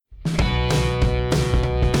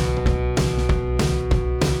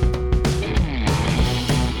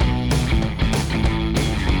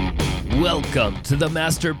Welcome to the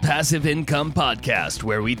Master Passive Income Podcast,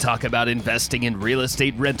 where we talk about investing in real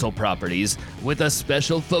estate rental properties with a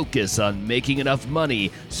special focus on making enough money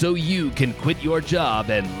so you can quit your job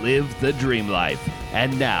and live the dream life.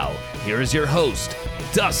 And now, here is your host,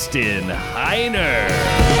 Dustin Heiner.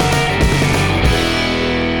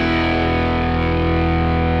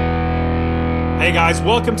 Hey guys,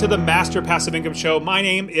 welcome to the Master Passive Income Show. My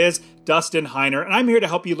name is Dustin Heiner, and I'm here to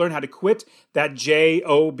help you learn how to quit that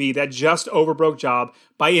JOB, that just over broke job,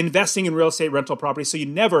 by investing in real estate rental property so you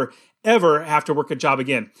never, ever have to work a job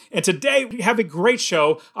again. And today we have a great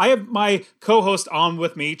show. I have my co-host on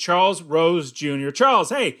with me, Charles Rose Jr. Charles,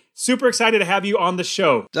 hey, super excited to have you on the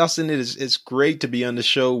show. Dustin, it's great to be on the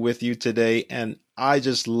show with you today, and I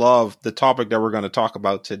just love the topic that we're going to talk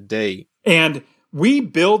about today. And we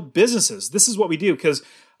build businesses. This is what we do, because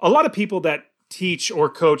a lot of people that teach or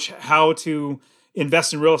coach how to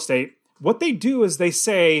invest in real estate, what they do is they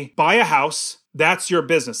say, buy a house, that's your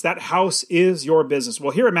business. That house is your business.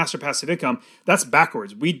 Well, here at Master Passive Income, that's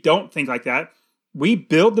backwards. We don't think like that. We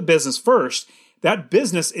build the business first. That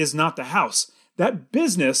business is not the house. That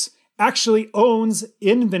business actually owns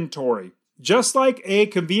inventory. Just like a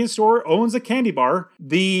convenience store owns a candy bar,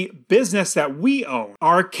 the business that we own,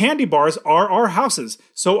 our candy bars are our houses.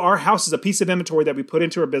 So our house is a piece of inventory that we put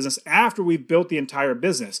into our business after we've built the entire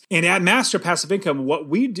business. And at Master Passive Income, what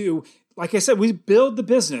we do, like I said, we build the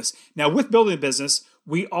business. Now, with building a business,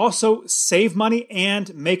 we also save money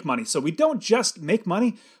and make money. So we don't just make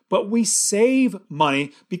money, but we save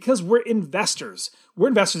money because we're investors. We're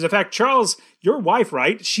investors. In fact, Charles, your wife,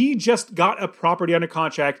 right? She just got a property under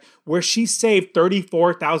contract where she saved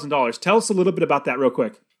 $34,000. Tell us a little bit about that real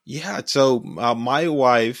quick. Yeah. So my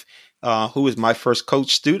wife, who is my first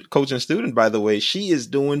coaching student, by the way, she is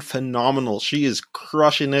doing phenomenal. She is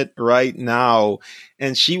crushing it right now.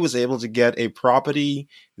 And she was able to get a property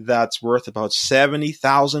that's worth about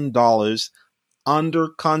 $70,000 under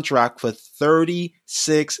contract for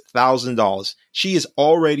 $36,000. She is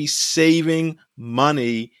already saving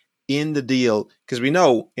money in the deal, because we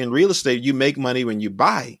know in real estate you make money when you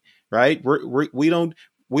buy, right? We don't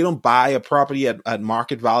buy a property at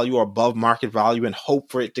market value or above market value and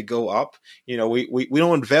hope for it to go up. You know, we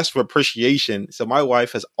don't invest for appreciation. So my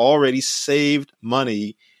wife has already saved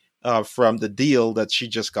money from the deal that she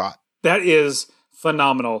just got. That is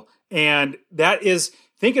phenomenal, and that is,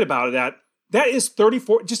 thinking about it, that is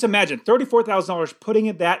just imagine $34,000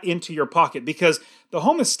 putting that into your pocket, because the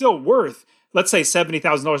home is still worth, let's say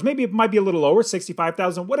 $70,000. Maybe it might be a little lower,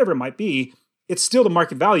 $65,000, whatever it might be. It's still the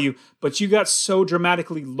market value, but you got so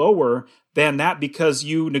dramatically lower than that because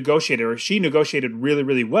you negotiated, or she negotiated really,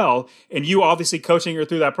 really well. And you obviously coaching her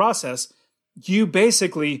through that process, you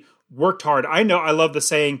basically worked hard. I know, I love the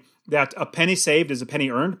saying that a penny saved is a penny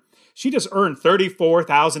earned. She just earned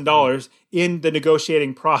 $34,000 in the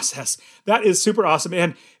negotiating process. That is super awesome.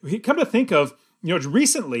 And come to think of,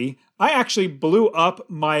 recently, I actually blew up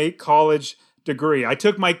my college degree. I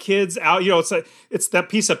took my kids out. It's that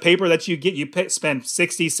piece of paper that you get. You spend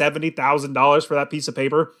 $60,000, $70,000 for that piece of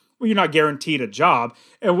paper. Well, you're not guaranteed a job.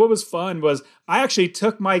 And what was fun was I actually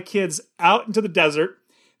took my kids out into the desert.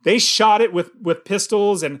 They shot it with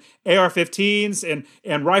pistols and AR-15s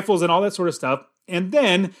and rifles and all that sort of stuff. And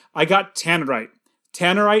then I got tannerite.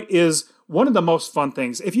 Tannerite is one of the most fun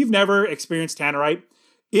things. If you've never experienced tannerite,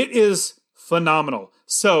 it is phenomenal.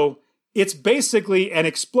 So it's basically an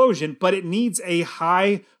explosion, but it needs a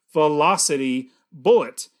high velocity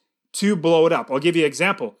bullet to blow it up. I'll give you an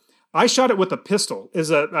example. I shot it with a pistol,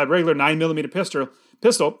 is a regular 9mm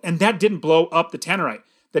pistol, and that didn't blow up the tannerite.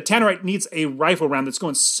 The tannerite needs a rifle round that's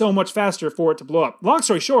going so much faster for it to blow up. Long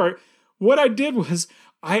story short, what I did was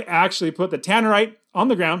I actually put the tannerite on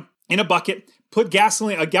the ground in a bucket, put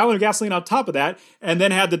a gallon of gasoline on top of that, and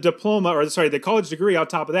then had the college degree on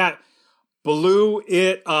top of that, blew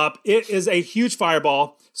it up. It is a huge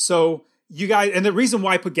fireball. So you guys, and the reason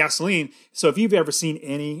why I put gasoline, so if you've ever seen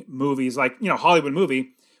any movies, like, Hollywood movie,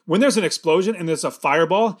 when there's an explosion and there's a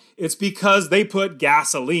fireball, it's because they put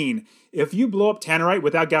gasoline. If you blow up tannerite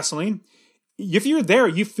without gasoline, if you're there,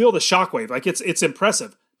 you feel the shockwave. Like it's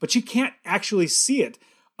impressive, but you can't actually see it.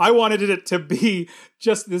 I wanted it to be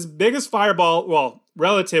just this biggest fireball, well,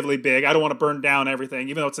 relatively big. I don't want to burn down everything,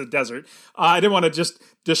 even though it's a desert. I didn't want to just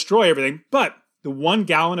destroy everything. But the 1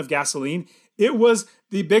 gallon of gasoline, it was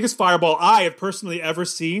the biggest fireball I have personally ever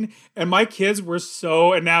seen. And my kids were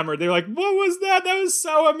so enamored. They're like, what was that? That was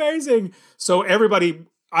so amazing. So everybody,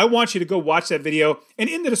 I want you to go watch that video. And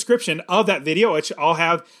in the description of that video, which I'll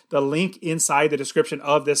have the link inside the description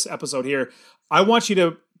of this episode here, I want you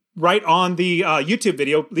to right on the YouTube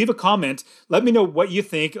video. Leave a comment. Let me know what you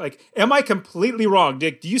think. Like, am I completely wrong,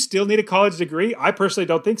 Dick? Do you still need a college degree? I personally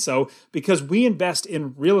don't think so, because we invest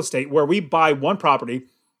in real estate where we buy one property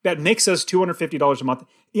that makes us $250 a month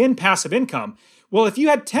in passive income. Well, if you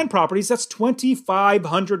had 10 properties, that's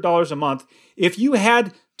 $2,500 a month. If you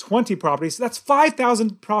had 20 properties, that's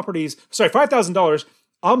 $5,000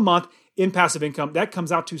 a month in passive income. That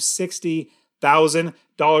comes out to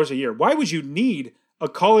 $60,000 a year. Why would you need a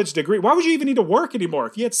college degree? Why would you even need to work anymore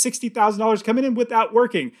if you had $60,000 coming in without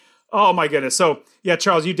working? Oh my goodness. So yeah,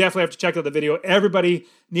 Charles, you definitely have to check out the video. Everybody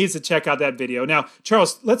needs to check out that video. Now,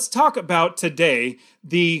 Charles, let's talk about today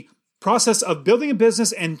the process of building a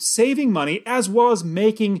business and saving money as well as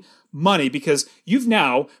making money, because you've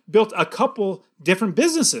now built a couple different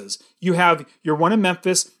businesses. You have your one in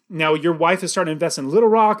Memphis. Now your wife is starting to invest in Little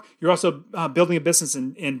Rock. You're also building a business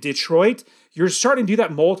in Detroit. You're starting to do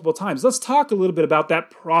that multiple times. Let's talk a little bit about that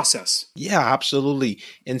process. Yeah, absolutely.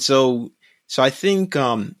 And so I think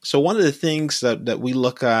so one of the things that we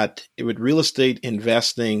look at with real estate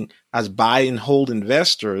investing as buy and hold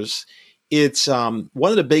investors, it's one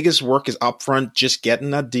of the biggest work is upfront, just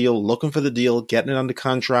getting that deal, looking for the deal, getting it under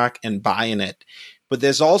contract and buying it. But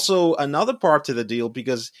there's also another part to the deal,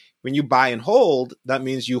 because when you buy and hold, that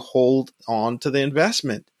means you hold on to the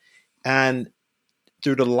investment. And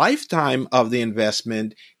through the lifetime of the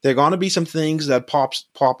investment, there are going to be some things that pop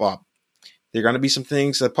up. There are going to be some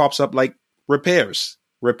things that pops up, like repairs.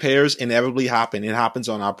 Repairs inevitably happen. It happens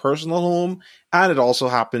on our personal home, and it also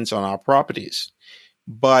happens on our properties.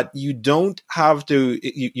 But you don't have to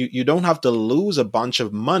you don't have to lose a bunch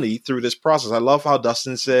of money through this process. I love how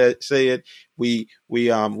Dustin say it. We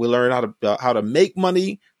learn how to make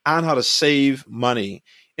money and how to save money.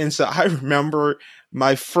 And so I remember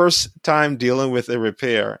my first time dealing with a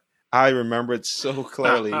repair. I remember it so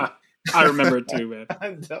clearly. I remember it too, man.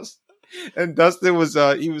 and Dustin was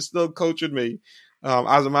he was still coaching me.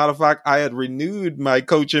 As a matter of fact, I had renewed my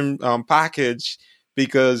coaching package,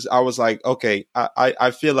 because I was like, okay,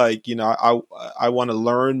 I feel like, I want to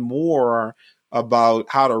learn more about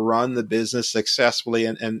how to run the business successfully.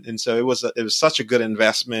 And so it was such a good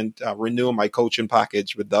investment, renewing my coaching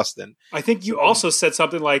package with Dustin. I think you also said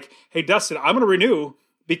something like, hey, Dustin, I'm going to renew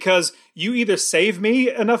because you either save me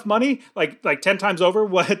enough money, like 10 times over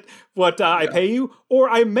what I pay you, or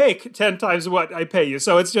I make 10 times what I pay you.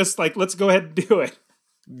 So it's just like, let's go ahead and do it.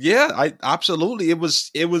 Yeah, I absolutely. It was,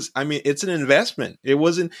 I mean, it's an investment. It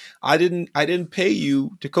wasn't, I didn't pay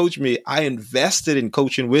you to coach me. I invested in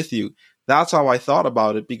coaching with you. That's how I thought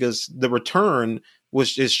about it, because the return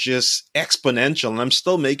is just exponential, and I'm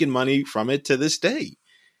still making money from it to this day.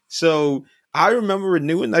 So I remember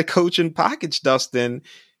renewing that coaching package, Dustin,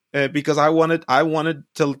 because I wanted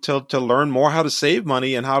to learn more how to save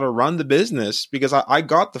money and how to run the business, because I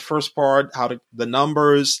got the first part, the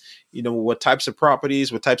numbers, what types of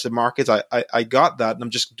properties, what types of markets. I got that, and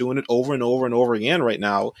I'm just doing it over and over and over again right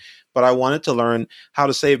now. But I wanted to learn how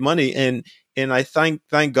to save money, and I thank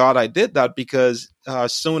God I did that, because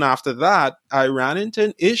soon after that, I ran into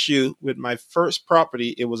an issue with my first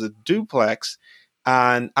property. It was a duplex,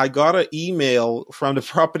 and I got an email from the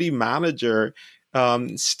property manager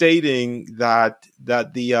stating that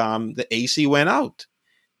the AC went out,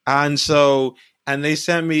 and they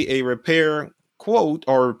sent me a repair quote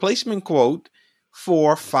or replacement quote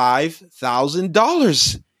for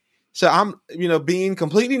 $5,000. So I'm, being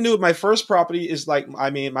completely new with my first property is like, I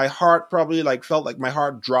mean, my heart probably felt like my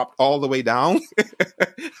heart dropped all the way down.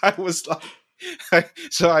 I was like,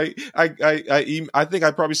 so I think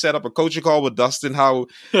I probably set up a coaching call with Dustin. How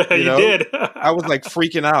you did. I was like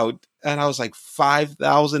freaking out, and I was like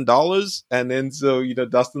 $5,000, and then so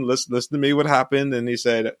Dustin listened to me what happened, and he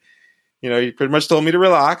said, he pretty much told me to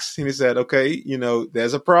relax, and he said, okay,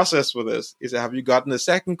 there's a process for this. He said, have you gotten a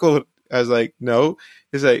second quote? I was like, no.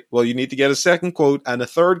 He's like, well, you need to get a second quote and a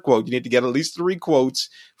third quote. You need to get at least 3 quotes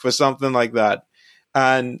for something like that.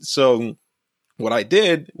 And so what I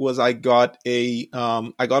did was I got a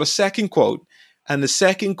second quote, and the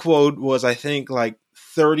second quote was, I think, like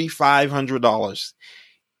 $3,500.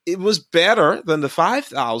 It was better than the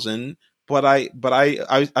 $5,000, but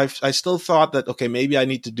I still thought that, okay, maybe I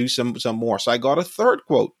need to do some more. So I got a third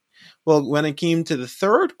quote. Well, when it came to the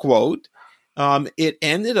third quote, it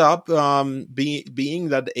ended up being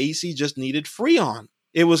that the AC just needed Freon.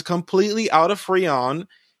 It was completely out of Freon,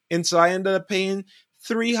 and so I ended up paying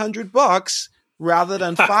 $300 rather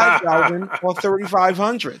than $5,000 or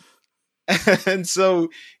 $3,500. And so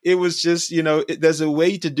it was just, there's a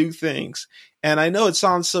way to do things. And I know it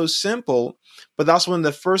sounds so simple, but that's one of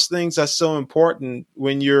the first things that's so important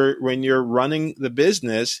when you're running the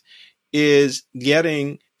business, is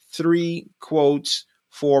getting 3 quotes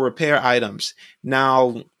for repair items.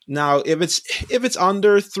 Now if it's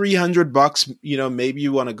under $300, maybe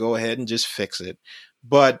you want to go ahead and just fix it.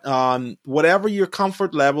 But whatever your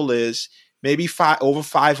comfort level is, maybe over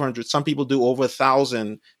 500. Some people do over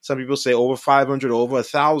 1,000. Some people say over 500, over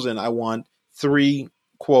 1,000. I want 3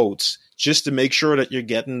 quotes just to make sure that you're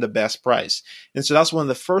getting the best price. And so that's one of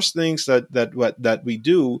the first things that we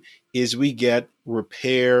do is we get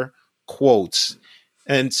repair quotes.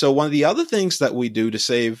 And so one of the other things that we do to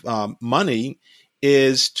save money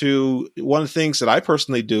is one of the things that I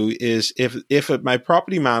personally do is if my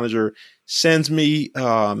property manager sends me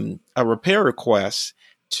a repair request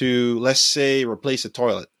to, let's say, replace a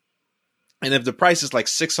toilet, and if the price is like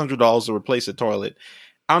 $600 to replace a toilet,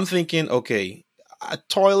 I'm thinking, okay, a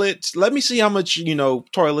toilet, let me see how much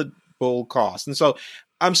toilet bowl costs. And so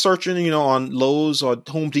I'm searching, on Lowe's or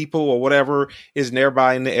Home Depot or whatever is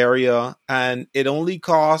nearby in the area, and it only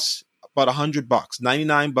costs about $100,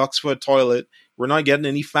 $99 for a toilet. We're not getting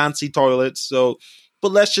any fancy toilets,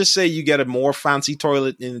 but let's just say you get a more fancy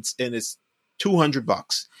toilet and it's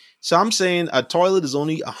 $200. So I'm saying a toilet is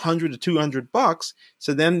only $100 to $200.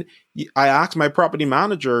 So then I asked my property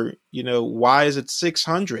manager, why is it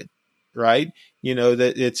 $600? Right?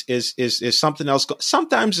 That it's something else.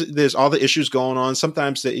 Sometimes there's other issues going on.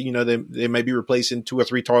 Sometimes they may be replacing 2 or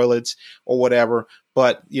 3 toilets or whatever.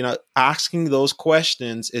 But, asking those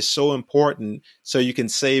questions is so important so you can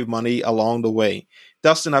save money along the way.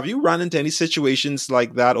 Dustin, have you run into any situations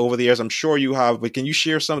like that over the years? I'm sure you have, but can you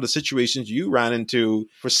share some of the situations you ran into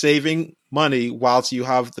for saving money whilst you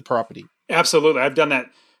have the property? Absolutely. I've done that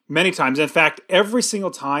many times. In fact, every single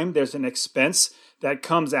time there's an expense that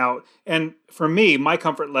comes out. And for me, my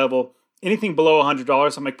comfort level, anything below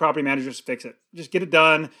 $100, I'm like, property managers, fix it. Just get it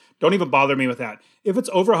done. Don't even bother me with that. If it's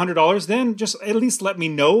over $100, then just at least let me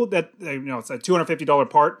know that it's a $250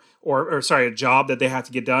 part or a job that they have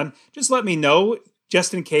to get done. Just let me know,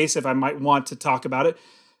 just in case if I might want to talk about it.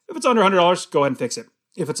 If it's under $100, go ahead and fix it.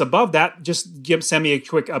 If it's above that, just send me a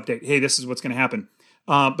quick update. Hey, this is what's going to happen.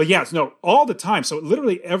 But yeah, all the time. So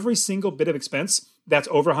literally every single bit of expense that's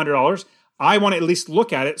over $100, I want to at least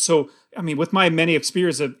look at it. So, with my many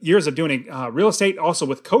years of doing real estate, also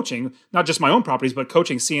with coaching, not just my own properties, but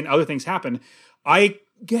coaching, seeing other things happen, I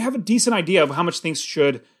have a decent idea of how much things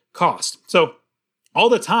should cost. So all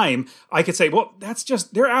the time I could say, well,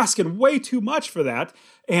 they're asking way too much for that.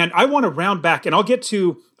 And I want to round back, and I'll get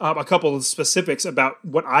to a couple of specifics about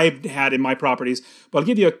what I've had in my properties, but I'll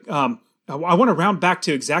give you I want to round back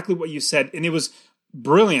to exactly what you said. And it was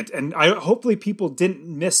brilliant. And hopefully people didn't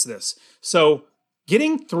miss this. So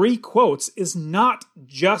getting 3 quotes is not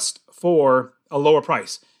just for a lower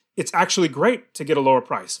price. It's actually great to get a lower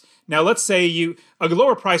price. Now, let's say a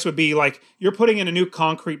lower price would be like you're putting in a new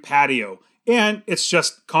concrete patio and it's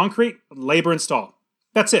just concrete, labor install.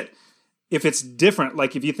 That's it. If it's different,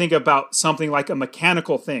 like if you think about something like a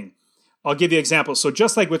mechanical thing, I'll give you examples. So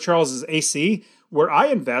just like with Charles's AC, where I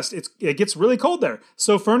invest, it gets really cold there.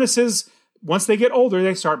 So furnaces, once they get older,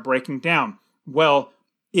 they start breaking down. Well,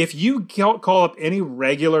 if you call up any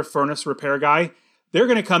regular furnace repair guy, they're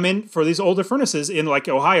going to come in for these older furnaces in like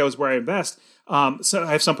Ohio is where I invest. So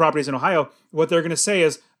I have some properties in Ohio. What they're going to say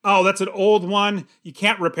is, oh, that's an old one. You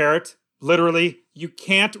can't repair it. Literally, you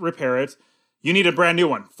can't repair it. You need a brand new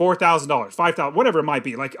one, $4,000, $5,000, whatever it might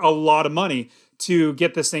be, like a lot of money to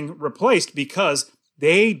get this thing replaced because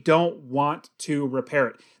they don't want to repair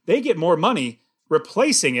it. They get more money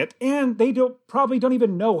replacing it, and they probably don't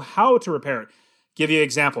even know how to repair it. Give you an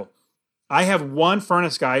example. I have one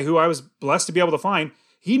furnace guy who I was blessed to be able to find.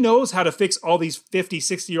 He knows how to fix all these 50,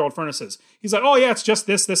 60-year-old furnaces. He's like, oh yeah, it's just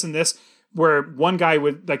this, this, and this. Where one guy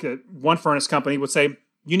would, like one furnace company would say,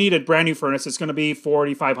 you need a brand new furnace. It's going to be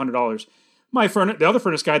 $4,000, $500. The other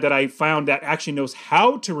furnace guy that I found that actually knows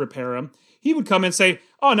how to repair them, he would come and say,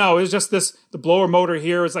 oh no, it's just this, the blower motor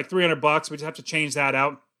here is like $300. We just have to change that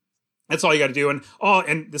out. That's all you got to do.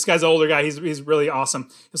 And this guy's an older guy. He's really awesome.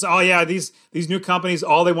 He's like, oh yeah, these new companies,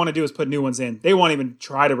 all they want to do is put new ones in. They won't even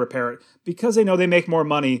try to repair it because they know they make more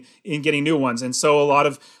money in getting new ones. And so a lot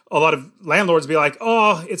of landlords be like,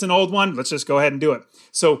 oh, it's an old one. Let's just go ahead and do it.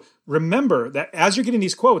 So remember that as you're getting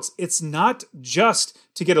these quotes, it's not just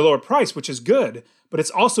to get a lower price, which is good, but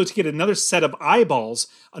it's also to get another set of eyeballs,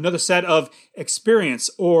 another set of experience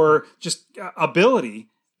or just ability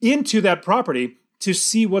into that property to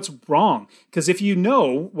see what's wrong. Because if you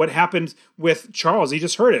know what happened with Charles, you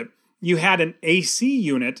just heard it. You had an AC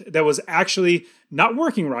unit that was actually not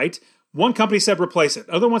working right. One company said replace it.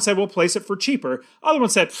 Other one said we'll place it for cheaper. Other one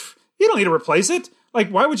said you don't need to replace it. Like,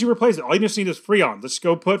 why would you replace it? All you just need is Freon. Let's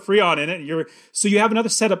go put Freon in it. So you have another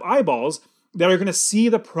set of eyeballs. that are going to see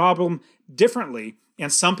the problem differently.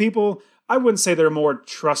 And some people, I wouldn't say they're more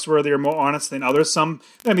trustworthy or more honest than others.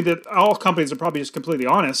 All companies are probably just completely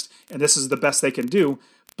honest, and this is the best they can do.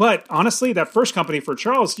 But honestly, that first company, for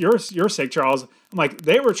Charles, your sake, Charles, I'm like,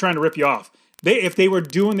 they were trying to rip you off. If they were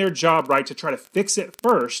doing their job right to try to fix it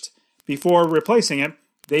first before replacing it,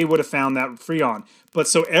 they would have found that Freon. But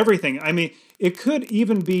so everything, it could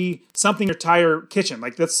even be something in your entire kitchen.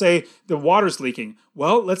 Like, let's say the water's leaking.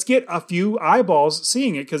 Well, let's get a few eyeballs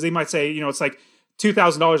seeing it, because they might say, it's like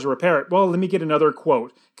 $2,000 to repair it. Well, let me get another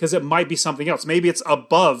quote, because it might be something else. Maybe it's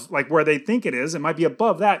above, like where they think it is. It might be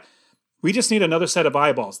above that. We just need another set of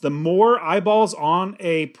eyeballs. The more eyeballs on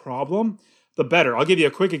a problem, the better. I'll give you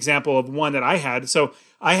a quick example of one that I had. So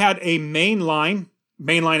I had a main line.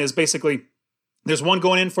 Main line is basically, there's one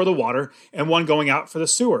going in for the water and one going out for the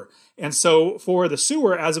sewer. And so for the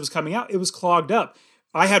sewer, as it was coming out, it was clogged up.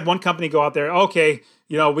 I had one company go out there, okay,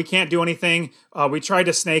 we can't do anything. We tried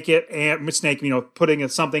to snake it, and putting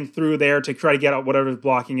something through there to try to get out whatever's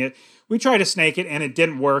blocking it. We tried to snake it and it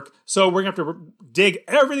didn't work. So we're going to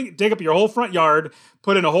have to dig up your whole front yard,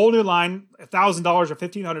 put in a whole new line, $1,000 or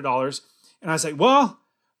 $1,500. And I was like, well,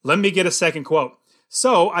 let me get a second quote.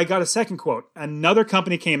 So I got a second quote. Another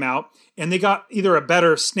company came out and they got either a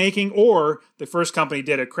better snaking, or the first company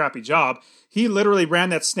did a crappy job. He literally ran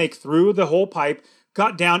that snake through the whole pipe,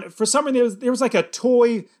 got down. For some reason, there was like a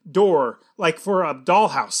toy door, like for a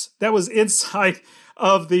dollhouse, that was inside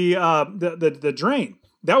of the drain.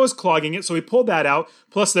 That was clogging it. So he pulled that out.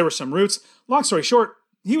 Plus there were some roots. Long story short,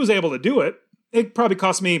 he was able to do it. It probably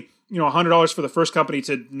cost me, $100 for the first company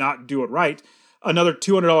to not do it right. Another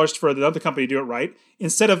 $200 for the other company to do it right,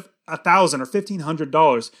 instead of $1,000 or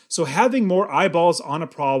 $1,500. So having more eyeballs on a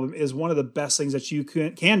problem is one of the best things that you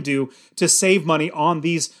can do to save money on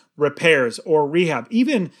these repairs or rehab.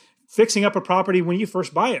 Even fixing up a property when you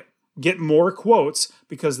first buy it. Get more quotes,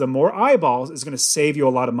 because the more eyeballs is going to save you a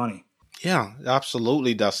lot of money. Yeah,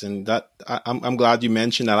 absolutely, Dustin. I'm glad you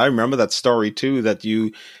mentioned that. I remember that story too that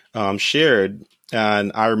you shared,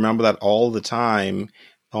 and I remember that all the time.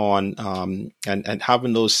 On and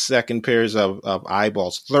having those second pairs of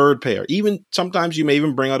eyeballs, third pair, even sometimes you may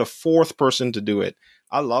even bring out a fourth person to do it.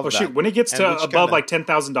 I love that. Shoot, when it gets to above like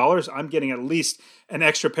 $10,000, I'm getting at least an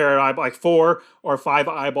extra pair of eyeballs, like 4 or 5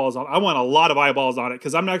 eyeballs on. I want a lot of eyeballs on it,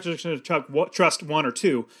 because I'm not just going to trust 1 or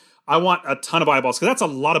 2. I want a ton of eyeballs, because that's a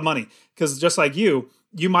lot of money. Because just like you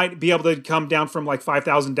might be able to come down from like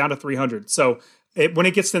 5,000 down to 300. So when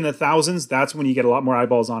it gets in the thousands, that's when you get a lot more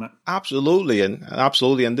eyeballs on it. Absolutely,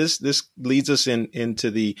 and this leads us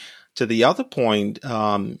into the other point.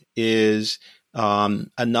 Is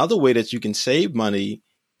another way that you can save money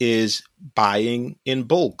is buying in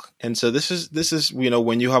bulk. And so this is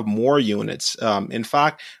when you have more units. In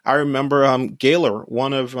fact, I remember Gaylor,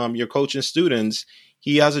 one of your coaching students,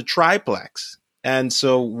 he has a triplex, and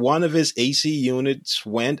so one of his AC units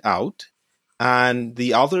went out. And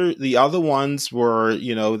the other ones were,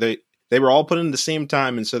 they were all put in the same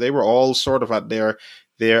time, and so they were all sort of at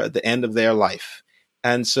the end of their life.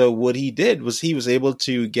 And so what he did was he was able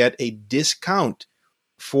to get a discount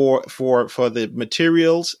for the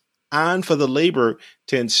materials and for the labor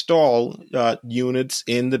to install units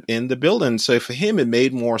in the building. So for him, it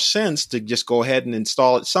made more sense to just go ahead and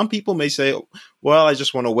install it. Some people may say, well, I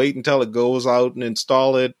just want to wait until it goes out and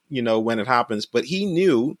install it, when it happens. But he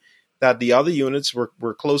knew that the other units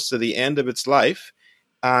were close to the end of its life.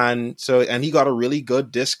 And he got a really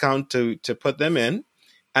good discount to put them in.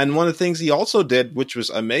 And one of the things he also did, which was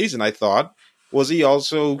amazing, I thought, was he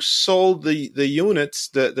also sold the units,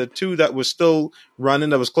 the 2 that was still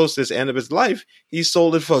running, that was close to the end of its life. He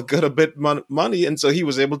sold it for a good bit money. And so he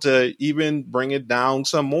was able to even bring it down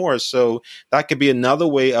some more. So that could be another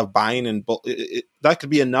way of buying in bulk. That could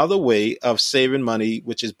be another way of saving money,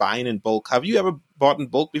 which is buying in bulk. Have you ever bought in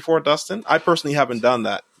bulk before, Dustin? I personally haven't done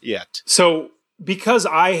that yet. So because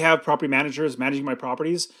I have property managers managing my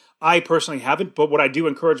properties, I personally haven't. But what I do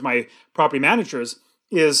encourage my property managers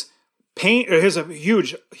is paint. Here's a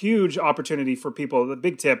huge opportunity for people. The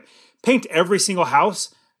big tip: paint every single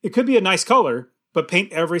house. It could be a nice color, but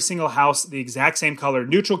paint every single house the exact same color,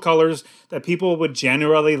 neutral colors that people would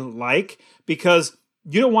generally like, because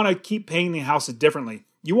you don't want to keep painting houses differently.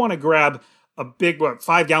 You want to grab a big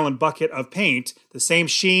 5-gallon bucket of paint, the same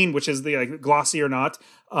sheen, which is the glossy or not,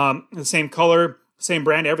 the same color, same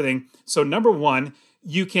brand, everything. So number one,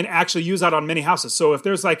 you can actually use that on many houses. So if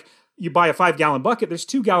there's you buy a 5-gallon bucket, there's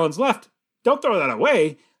 2 gallons left. Don't throw that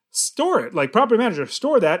away. Store it. Like property manager,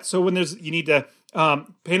 store that. So when you need to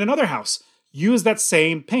paint another house, use that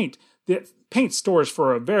same paint. The paint stores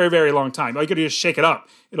for a very, very long time. All you got to do is shake it up.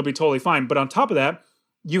 It'll be totally fine. But on top of that,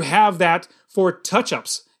 you have that for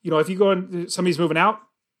touch-ups. If you go and somebody's moving out,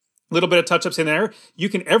 a little bit of touch-ups in there, you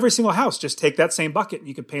can, every single house, just take that same bucket and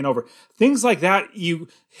you can paint over. Things like that, you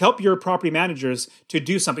help your property managers to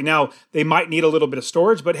do something. Now, they might need a little bit of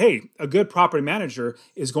storage, but hey, a good property manager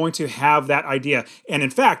is going to have that idea. And in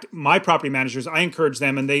fact, my property managers, I encourage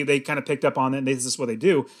them, and they kind of picked up on it, and this is what they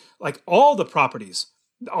do. Like all the properties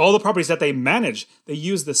that they manage, they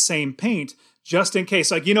use the same paint just in case.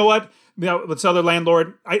 Like, you know what? With this other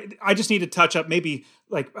landlord, I just need to touch up maybe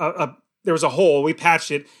like there was a hole, we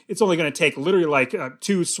patched it. It's only going to take literally like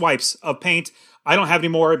 2 swipes of paint. I don't have any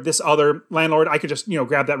more. This other landlord, I could just,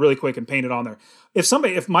 grab that really quick and paint it on there.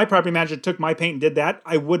 If my property manager took my paint and did that,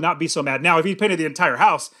 I would not be so mad. Now, if he painted the entire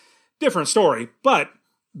house, different story. But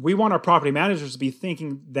we want our property managers to be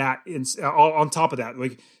thinking that on top of that,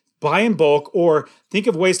 like buy in bulk, or think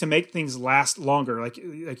of ways to make things last longer. Like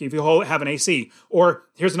if you have an AC, or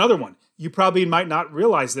here's another one. You probably might not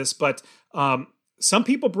realize this, but some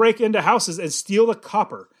people break into houses and steal the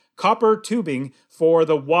copper tubing for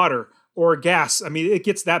the water or gas. I mean, it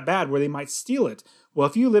gets that bad where they might steal it. Well,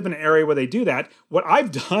 if you live in an area where they do that, what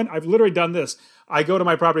I've done, I've literally done this. I go to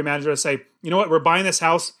my property manager and say, you know what, we're buying this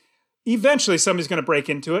house. Eventually, somebody's going to break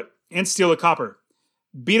into it and steal the copper.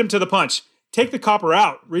 Beat them to the punch. Take the copper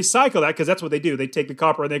out. Recycle that, because that's what they do. They take the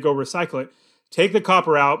copper and they go recycle it. Take the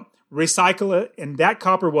copper out. Recycle it, and that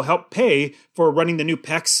copper will help pay for running the new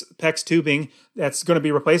PEX tubing that's going to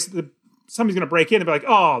be replaced. Somebody's going to break in and be like,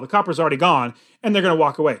 oh, the copper's already gone, and they're going to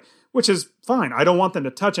walk away, which is fine. I don't want them to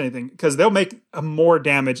touch anything because they'll make more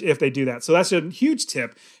damage if they do that. So that's a huge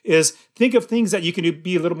tip, is think of things that you can do,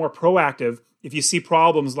 be a little more proactive if you see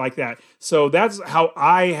problems like that. So that's how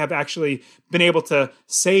I have actually been able to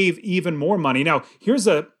save even more money. Now, here's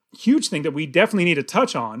a huge thing that we definitely need to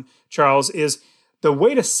touch on, Charles, is the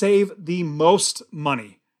way to save the most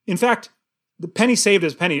money. In fact, the penny saved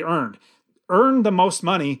is penny earned. Earn the most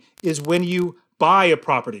money is when you buy a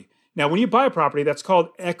property. Now, when you buy a property, that's called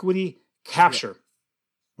equity capture. Yeah.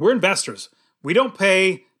 We're investors. We don't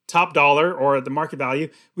pay top dollar or the market value.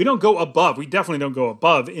 We don't go above. We definitely don't go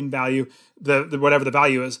above in value, the whatever the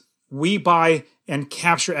value is. We buy and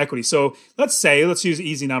capture equity. So let's use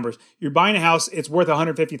easy numbers. You're buying a house, it's worth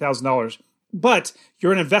 $150,000, but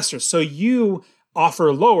you're an investor. So you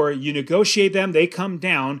offer lower, you negotiate them, they come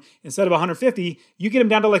down. Instead of 150, you get them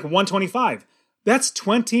down to like 125. That's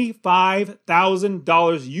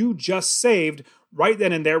 $25,000 you just saved right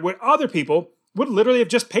then and there, where other people would literally have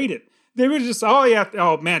just paid it. They would just,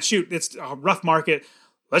 oh man, shoot, it's a rough market.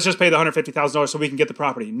 Let's just pay the $150,000 so we can get the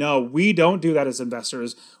property. No, we don't do that as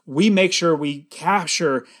investors. We make sure we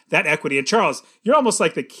capture that equity. And Charles, you're almost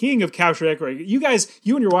like the king of capture equity. You and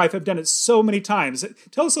your wife have done it so many times.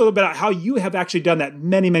 Tell us a little bit about how you have actually done that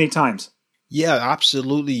many, many times. Yeah,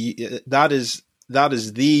 absolutely. That is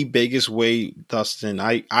the biggest way, Dustin.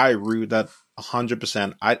 I agree with that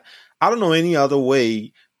 100%. I don't know any other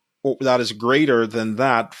way that is greater than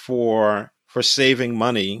that for saving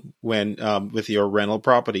money when with your rental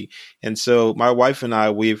property. And so my wife and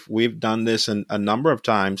I, we've done this a number of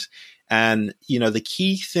times. And the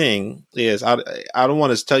key thing is, I don't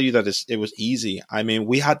want to tell you that it was easy. I mean,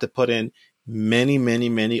 we had to put in many, many,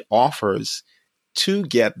 many offers to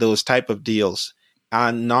get those type of deals,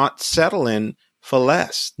 and not settle in for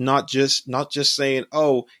less. Not just saying,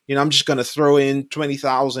 oh, I'm just going to throw in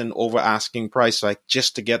 20,000 over asking price, like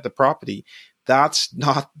just to get the property. That's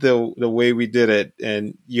not the way we did it.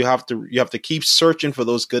 And you have to keep searching for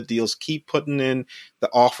those good deals, keep putting in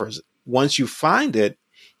the offers. Once you find it,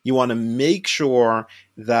 you want to make sure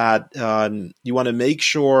that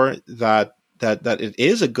that it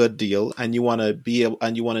is a good deal, and you want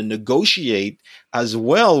to negotiate as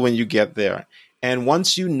well when you get there. And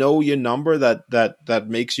once you know your number that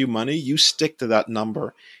makes you money, you stick to that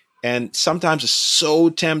number. And sometimes it's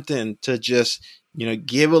so tempting to just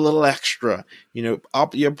give a little extra,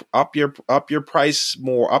 up your price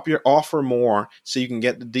more, up your offer more, so you can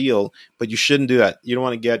get the deal. But you shouldn't do that. You don't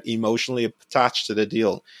want to get emotionally attached to the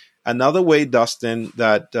deal. Another way, Dustin,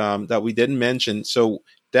 that we didn't mention. So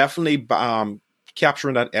definitely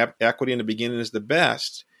capturing that equity in the beginning is the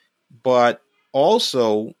best. But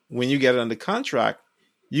also, when you get it under contract,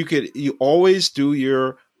 you always do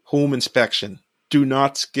your home inspection. Do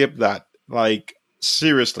not skip that. Like,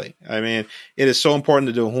 seriously. I mean, it is so important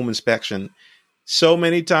to do a home inspection. So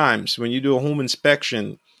many times when you do a home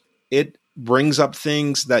inspection, it brings up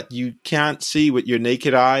things that you can't see with your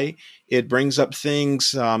naked eye. It brings up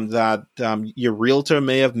things that your realtor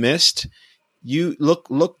may have missed. You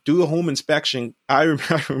do a home inspection. I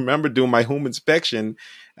remember doing my home inspection,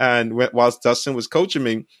 and whilst Dustin was coaching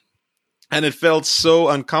me, And it felt so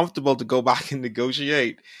uncomfortable to go back and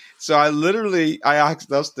negotiate. So I asked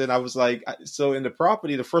Dustin, I was like, so in the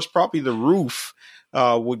first property, the roof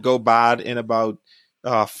would go bad in about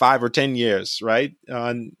 5 or 10 years, right?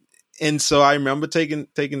 And so I remember taking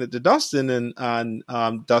it to Dustin, and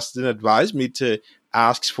Dustin advised me to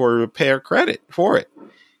ask for a repair credit for it.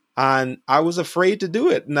 And I was afraid to do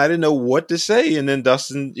it, and I didn't know what to say. And then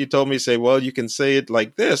Dustin, he told me, say, well, you can say it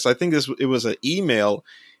like this. I think it was an email.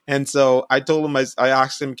 And so I told him, I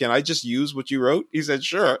asked him, can I just use what you wrote? He said,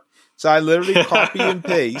 sure. So I literally copy and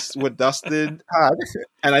paste what Dustin had.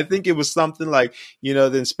 And I think it was something like,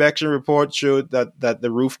 the inspection report showed that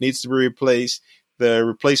the roof needs to be replaced. The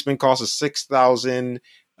replacement cost is $6,000.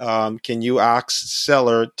 Can you ask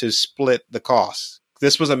seller to split the cost?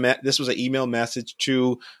 This was an email message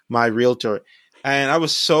to my realtor. And I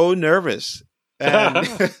was so nervous. And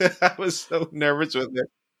I was so nervous with it.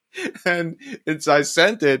 And so I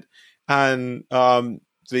sent it, and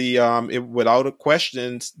without a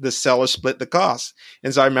question, the seller split the cost.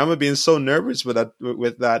 And so I remember being so nervous with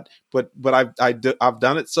that. But I've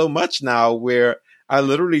done it so much now where I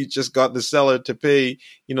literally just got the seller to pay,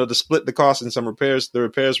 to split the cost in some repairs. The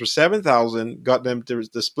repairs were $7,000, got them to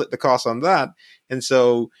split the cost on that. And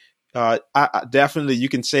so I definitely you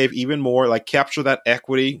can save even more, like capture that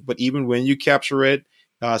equity. But even when you capture it,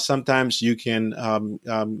 sometimes you can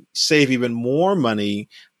save even more money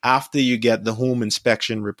after you get the home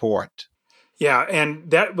inspection report. Yeah, and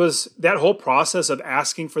that whole process of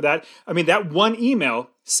asking for that. I mean, that one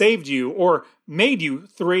email saved you or made you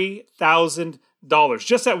 $3,000.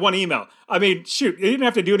 Just that one email. I mean, shoot, you didn't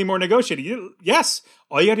have to do any more negotiating. Yes,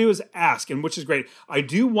 all you got to do is ask, and which is great. I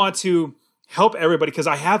do want to help everybody because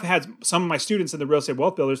I have had some of my students in the Real Estate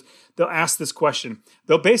Wealth Builders, they'll ask this question.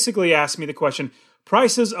 They'll basically ask me the question,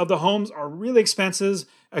 prices of the homes are really expensive.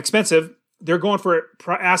 They're going for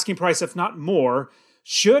asking price, if not more.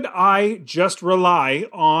 Should I just rely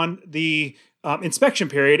on the inspection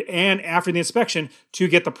period and after the inspection to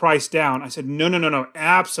get the price down? I said, no,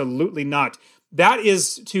 absolutely not. That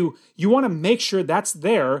is you want to make sure that's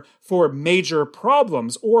there for major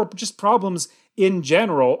problems or just problems in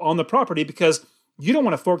general on the property because you don't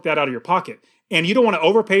want to fork that out of your pocket. And you don't want to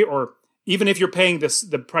overpay, or even if you're paying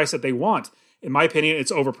the price that they want, in my opinion,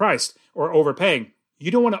 it's overpriced or overpaying.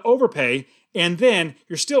 You don't want to overpay, and then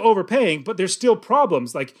you're still overpaying, but there's still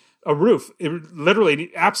problems like a roof. It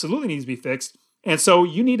literally absolutely needs to be fixed. And so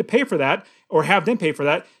you need to pay for that or have them pay for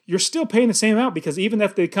that. You're still paying the same amount because even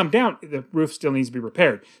if they come down, the roof still needs to be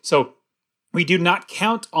repaired. So we do not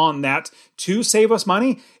count on that to save us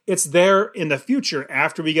money. It's there in the future.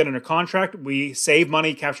 After we get under contract, we save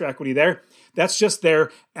money, capture equity there. That's just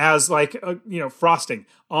there as like, frosting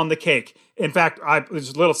on the cake. In fact,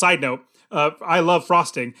 just a little side note, I love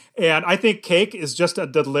frosting, and I think cake is just a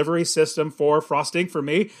delivery system for frosting for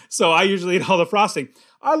me. So I usually eat all the frosting.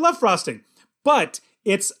 I love frosting, but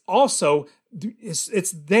it's also,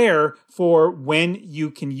 it's there for when you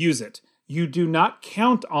can use it. You do not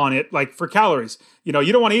count on it like for calories. You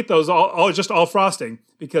don't want to eat those all frosting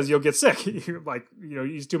because you'll get sick. You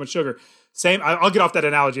use too much sugar. Same. I'll get off that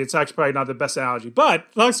analogy. It's actually probably not the best analogy, but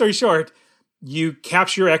long story short, you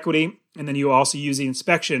capture your equity and then you also use the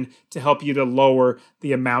inspection to help you to lower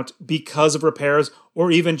the amount because of repairs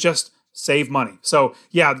or even just save money. So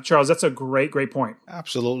yeah, Charles, that's a great point.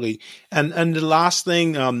 Absolutely. And the last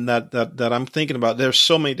thing that I'm thinking about, there's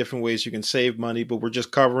so many different ways you can save money, but we're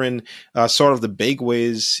just covering sort of the big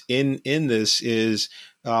ways in this is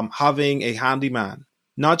having a handyman,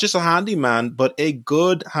 not just a handyman, but a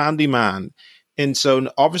good handyman. And so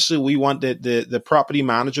obviously we want the property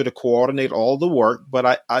manager to coordinate all the work,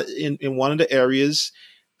 but I in one of the areas,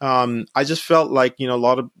 I just felt like, a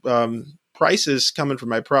lot of prices coming from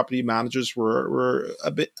my property managers were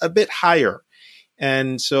a bit higher.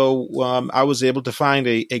 And so I was able to find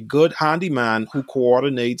a good handyman who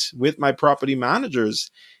coordinates with my property managers,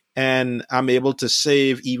 and I'm able to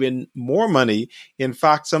save even more money. In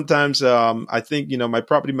fact, sometimes I think, my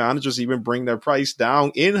property managers even bring their price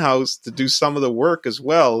down in-house to do some of the work as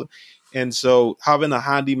well. And so having a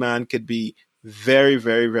handyman could be very,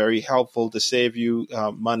 very, very helpful to save you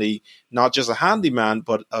money. Not just a handyman,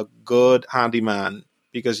 but a good handyman,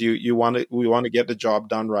 because we want to get the job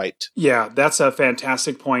done right. Yeah, that's a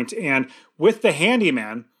fantastic point. And with the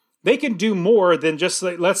handyman, they can do more than just,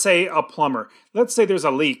 let's say, a plumber. Let's say there's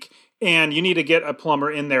a leak and you need to get a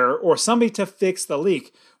plumber in there or somebody to fix the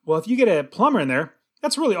leak. Well, if you get a plumber in there,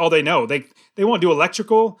 that's really all they know. They won't do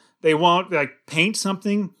electrical. They won't paint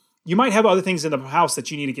something. You might have other things in the house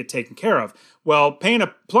that you need to get taken care of. Well, paying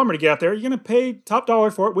a plumber to get out there, you're going to pay top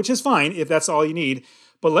dollar for it, which is fine if that's all you need.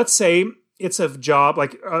 But let's say it's a job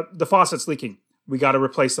like the faucet's leaking. We got to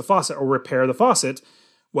replace the faucet or repair the faucet.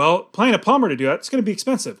 Well, paying a plumber to do that, it's going to be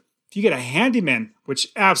expensive. If you get a handyman, which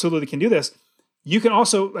absolutely can do this, you can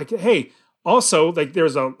also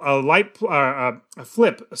there's a light a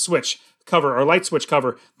flip switch cover or light switch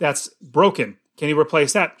cover that's broken. Can you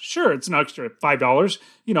replace that? Sure, it's an extra $5.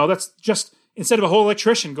 That's just instead of a whole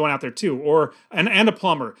electrician going out there too, or and a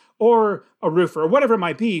plumber or a roofer or whatever it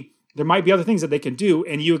might be. There might be other things that they can do,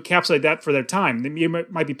 and you encapsulate that for their time. You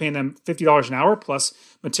might be paying them $50 an hour plus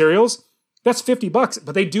materials. That's $50,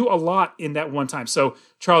 but they do a lot in that one time. So,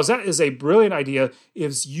 Charles, that is a brilliant idea,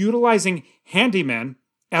 is utilizing handymen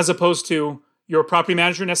as opposed to your property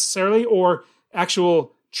manager necessarily, or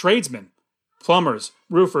actual tradesmen, plumbers,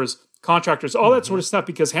 roofers, contractors, all that sort of stuff,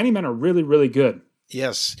 because handymen are really, really good.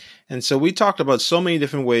 Yes. And so we talked about so many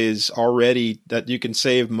different ways already that you can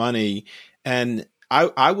save money. And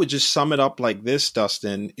I would just sum it up like this,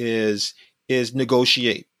 Dustin, is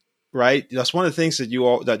negotiate, right? That's one of the things that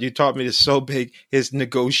you taught me is so big is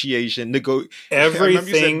negotiation.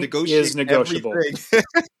 Everything is negotiable. Everything.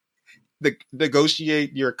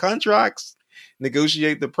 Negotiate your contracts,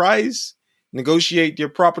 negotiate the price, negotiate your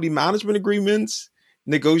property management agreements,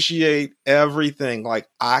 negotiate everything, like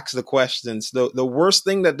ask the questions. The worst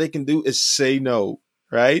thing that they can do is say no,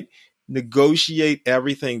 right? Negotiate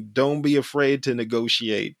everything. Don't be afraid to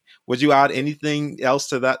negotiate. Would you add anything else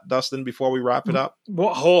to that, Dustin, before we wrap it up?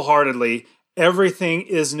 Well, wholeheartedly, everything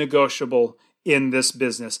is negotiable in this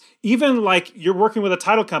business. Even like you're working with a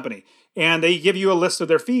title company and they give you a list of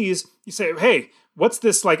their fees. You say, hey, what's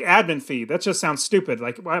this like admin fee? That just sounds stupid.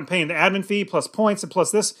 Like I'm paying the admin fee plus points and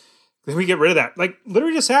plus this. Then we get rid of that. Like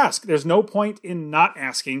literally just ask. There's no point in not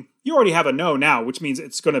asking. You already have a no now, which means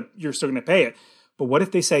you're still gonna pay it. But what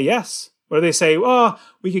if they say yes? What if they say, oh,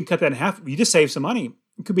 we can cut that in half? You just save some money.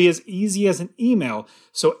 It could be as easy as an email.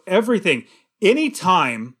 So everything,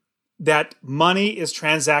 anytime that money is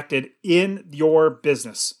transacted in your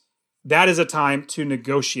business, that is a time to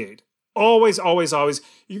negotiate. Always, always, always.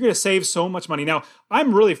 You're going to save so much money. Now,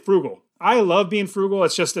 I'm really frugal. I love being frugal.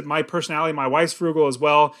 It's just that my personality, my wife's frugal as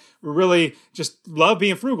well. We really just love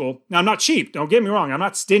being frugal. Now, I'm not cheap. Don't get me wrong. I'm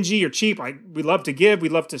not stingy or cheap. We love to give. We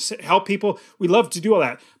love to help people. We love to do all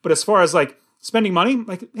that. But as far as like spending money,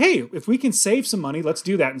 like, hey, if we can save some money, let's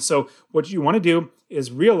do that. And so what you want to do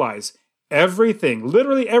is realize everything,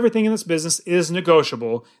 literally everything in this business is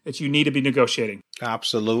negotiable, that you need to be negotiating.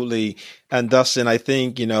 Absolutely. And Dustin, I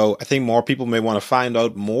think more people may want to find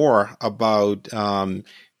out more about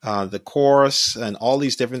the course and all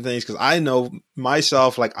these different things, because I know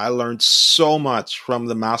myself, like I learned so much from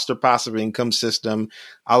the Master Passive Income System.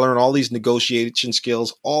 I learned all these negotiation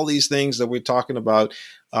skills, all these things that we're talking about.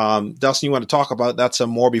 Dustin, you want to talk about that some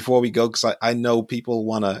more before we go? Because I know people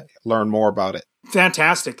want to learn more about it.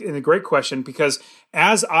 Fantastic. And a great question, because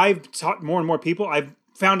as I've taught more and more people, I've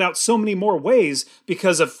found out so many more ways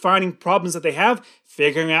because of finding problems that they have,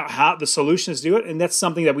 figuring out how the solutions do it. And that's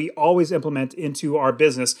something that we always implement into our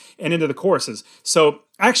business and into the courses. So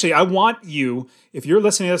actually, I want you, if you're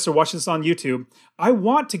listening to this or watching this on YouTube, I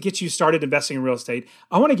want to get you started investing in real estate.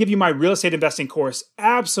 I want to give you my real estate investing course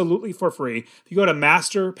absolutely for free. If you go to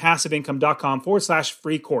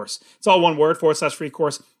masterpassiveincome.com/free course, it's all one word, /free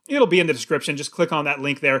course. It'll be in the description. Just click on that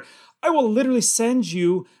link there. I will literally send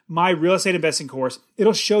you my real estate investing course.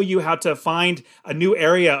 It'll show you how to find a new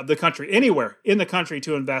area of the country, anywhere in the country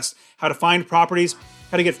to invest, how to find properties,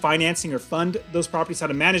 how to get financing or fund those properties, how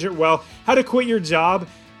to manage it well, how to quit your job.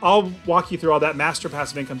 I'll walk you through all that,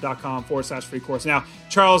 masterpassiveincome.com/free course. Now,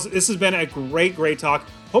 Charles, this has been a great, great talk.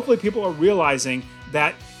 Hopefully people are realizing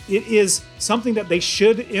that it is something that they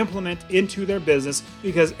should implement into their business,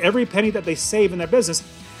 because every penny that they save in their business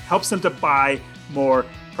helps them to buy more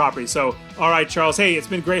property. So, all right, Charles, hey, it's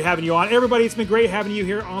been great having you on. Everybody, it's been great having you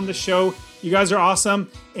here on the show. You guys are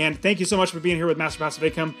awesome. And thank you so much for being here with Master Passive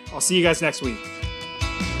Income. I'll see you guys next week.